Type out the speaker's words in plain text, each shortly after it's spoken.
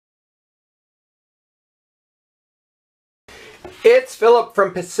It's Philip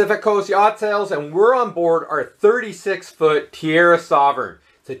from Pacific Coast Yacht Sales, and we're on board our 36-foot Tiara Sovran.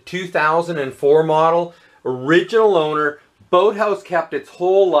 It's a 2004 model, original owner, boathouse kept its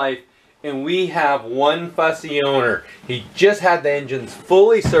whole life, and we have one fussy owner. He just had the engines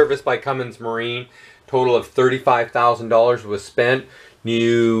fully serviced by Cummins Marine. Total of $35,000 was spent.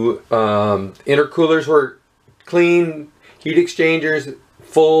 New intercoolers were clean, heat exchangers,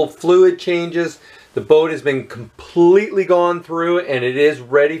 full fluid changes. The boat has been completely gone through and it is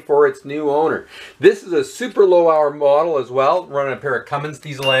ready for its new owner. This is a super low hour model as well, running a pair of Cummins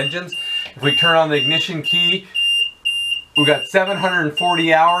diesel engines. If we turn on the ignition key, we've got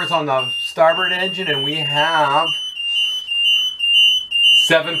 740 hours on the starboard engine and we have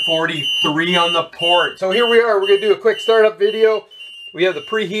 743 on the port. So here we are, we're gonna do a quick startup video. We have the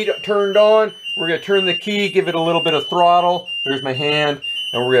preheat turned on. We're gonna turn the key, give it a little bit of throttle. There's my hand,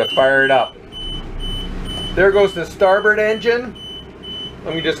 and we're gonna fire it up. There goes the starboard engine.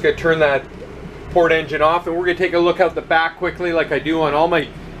 I'm just going to turn that port engine off, and we're going to take a look out the back quickly like I do on all my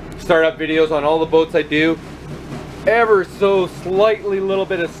startup videos on all the boats I do. Ever so slightly little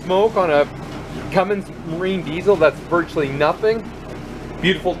bit of smoke on a Cummins Marine diesel. That's virtually nothing.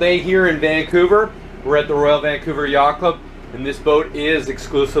 Beautiful day here in Vancouver. We're at the Royal Vancouver Yacht Club, and this boat is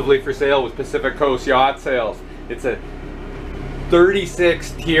exclusively for sale with Pacific Coast Yacht Sales. It's a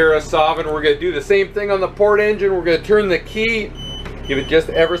 36 Tiara Sovran. We're going to do the same thing on the port engine. We're going to turn the key, give it just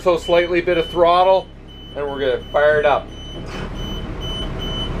ever so slightly bit of throttle, and we're going to fire it up.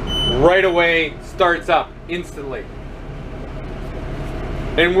 Right away, starts up instantly.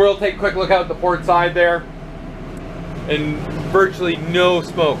 And we'll take a quick look out the port side there. And virtually no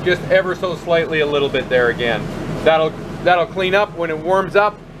smoke, just ever so slightly a little bit there again. That'll clean up when it warms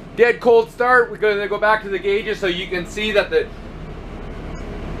up. Dead cold start. We're going to go back to the gauges so you can see that the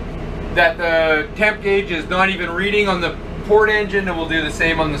temp gauge is not even reading on the port engine, and we'll do the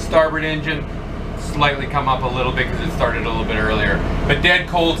same on the starboard engine. Slightly come up a little bit because it started a little bit earlier. But dead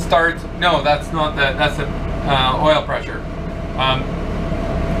cold starts, no, that's not the, that's the oil pressure.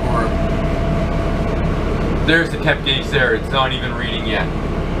 There's the temp gauge there, it's not even reading yet.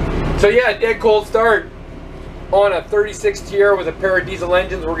 So yeah, dead cold start on a 36 Tiara with a pair of diesel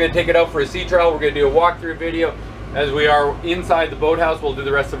engines. We're going to take it out for a sea trial. We're going to do a walkthrough video. As we are inside the boathouse, we'll do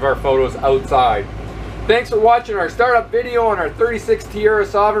the rest of our photos outside. Thanks for watching our startup video on our 36 Tiara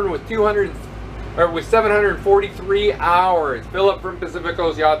Sovran with 743 hours. Philip from Pacific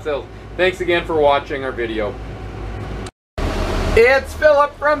Coast Yacht Sales. Thanks again for watching our video. It's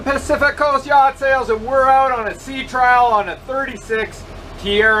Philip from Pacific Coast Yacht Sales, and we're out on a sea trial on a 36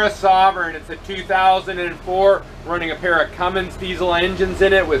 Tiara Sovran. It's a 2004, running a pair of Cummins diesel engines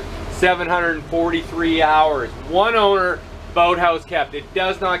in it with 743 hours. One owner, boathouse kept. It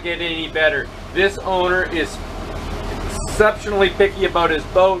does not get any better. This owner is exceptionally picky about his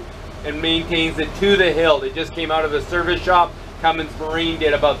boat and maintains it to the hilt. It just came out of the service shop. Cummins Marine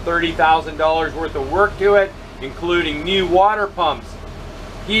did about $30,000 worth of work to it, including new water pumps,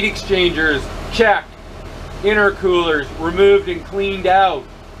 heat exchangers checked, intercoolers removed and cleaned out,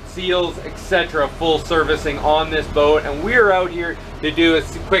 seals, etc. Full servicing on this boat, and we're out here to do a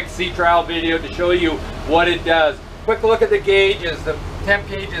quick sea trial video to show you what it does. Quick look at the gauges. The temp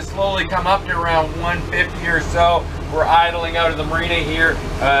gauges slowly come up to around 150 or so. We're idling out of the marina here.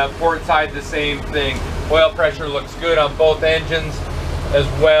 Port side the same thing. Oil pressure looks good on both engines as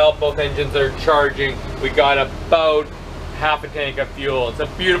well. Both engines are charging. We got about half a tank of fuel. It's a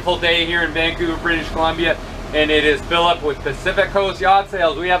beautiful day here in Vancouver, British Columbia, and it is Philip with Pacific Coast Yacht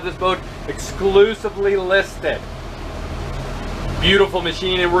Sales. We have this boat exclusively listed. Beautiful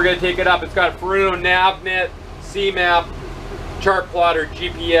machine, and we're going to take it up. It's got a Furuno NavNet, C-Map, chart plotter,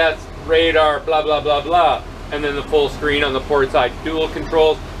 GPS, radar, blah, blah, blah, blah. And then the full screen on the port side. Dual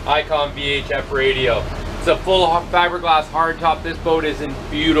controls, Icon VHF radio. It's a full fiberglass hardtop. This boat is in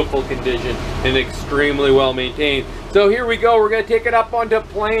beautiful condition and extremely well maintained. So here we go. We're going to take it up onto a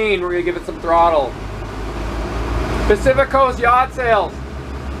plane. We're going to give it some throttle. Pacific Coast Yacht Sales.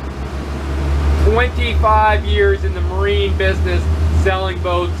 25 years in the marine business, selling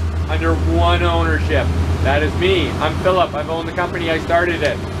boats under one ownership. That is me. I'm Philip. I've owned the company. I started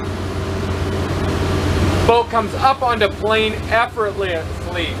it. Boat comes up onto plane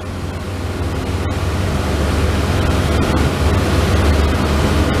effortlessly.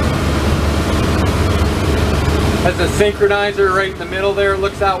 Has a synchronizer right in the middle there. It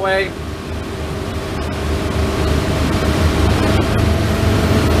looks that way.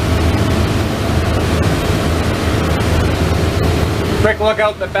 Quick look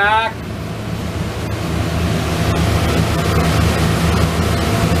out the back.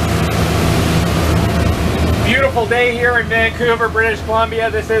 Beautiful beautiful day here in Vancouver, British Columbia.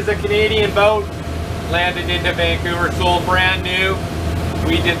 This is a Canadian boat. Landed into Vancouver, sold brand new.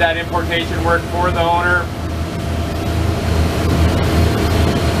 We did that importation work for the owner.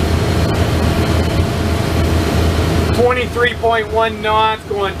 .1 knots,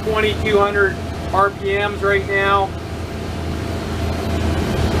 going 2,200 RPMs right now.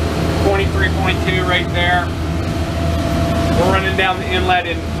 23.2 right there. We're running down the inlet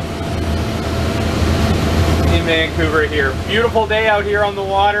in Vancouver here. Beautiful day out here on the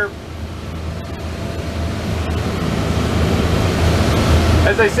water.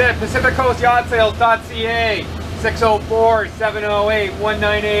 As I said, PacificCoastYachtSales.ca,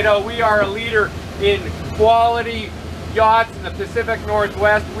 604-708-1980. We are a leader in quality yachts in the Pacific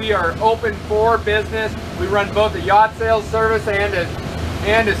Northwest. We are open for business. We run both a yacht sales service and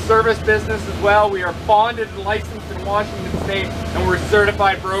a service business as well. We are bonded and licensed in Washington State, and we're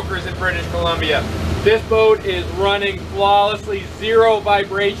certified brokers in British Columbia. This boat is running flawlessly, 0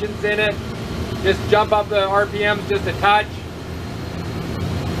 vibrations in it. Just jump up the RPMs just a touch.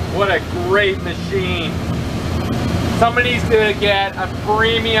 What a great machine. Somebody needs to get a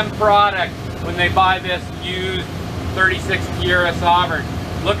premium product when they buy this used 36 Tiara Sovran.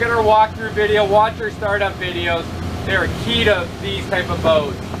 Look at her walkthrough video, watch her startup videos. They're key to these type of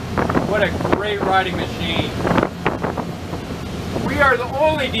boats. What a great riding machine. We are the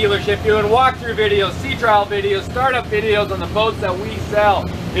only dealership doing walkthrough videos, sea trial videos, startup videos on the boats that we sell.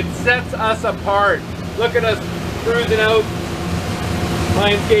 It sets us apart. Look at us cruising out.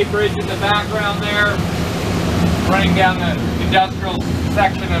 Lionsgate Bridge in the background there. Running down the industrial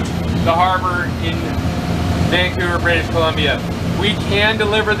section of the harbor in Vancouver, British Columbia. We can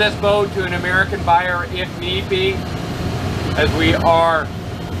deliver this boat to an American buyer if need be, as we are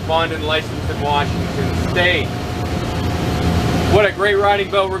bonded and licensed in Washington State. What a great riding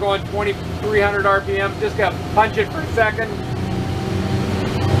boat. We're going 2,300 RPM. Just got to punch it for a second.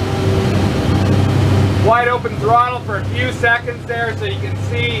 Wide open throttle for a few seconds there so you can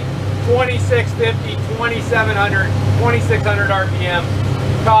see 2650, 2700, 2600 RPM.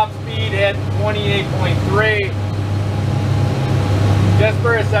 Top speed hit 28.3. Just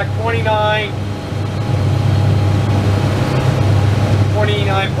for a sec, 29,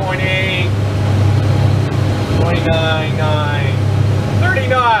 29.8, 29.9, 30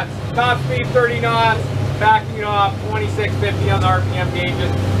 knots. Top speed 30 knots. Backing off 2650 on the RPM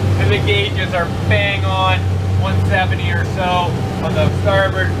gauges. And the gauges are bang on 170 or so on the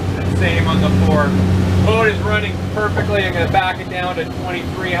starboard, and same on the port. Boat is running perfectly. I'm going to back it down to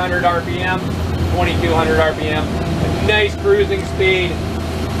 2,300 RPM, 2,200 RPM. A nice cruising speed.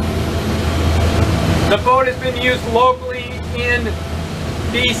 The boat has been used locally in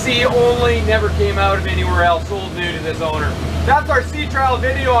BC only, never came out of anywhere else, sold new to this owner. That's our sea trial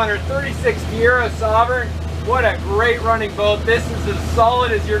video on our 36 Tiara Sovran. What a great running boat. This is as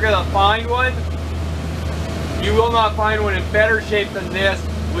solid as you're going to find one. You will not find one in better shape than this,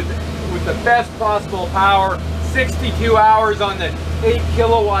 with the best possible power. 62 hours on the 8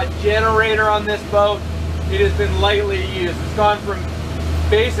 kilowatt generator on this boat. It has been lightly used. It's gone from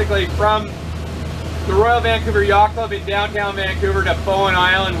basically from the Royal Vancouver Yacht Club in downtown Vancouver to Bowen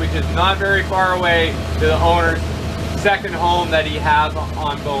Island, which is not very far away, to the owner's second home that he has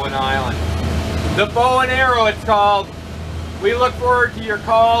on Bowen Island. The Bow and Arrow, it's called. We look forward to your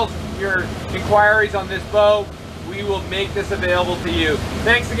calls, your inquiries on this boat. We will make this available to you.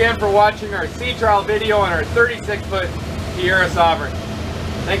 Thanks again for watching our sea trial video on our 36-foot Tiara Sovran.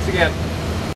 Thanks again.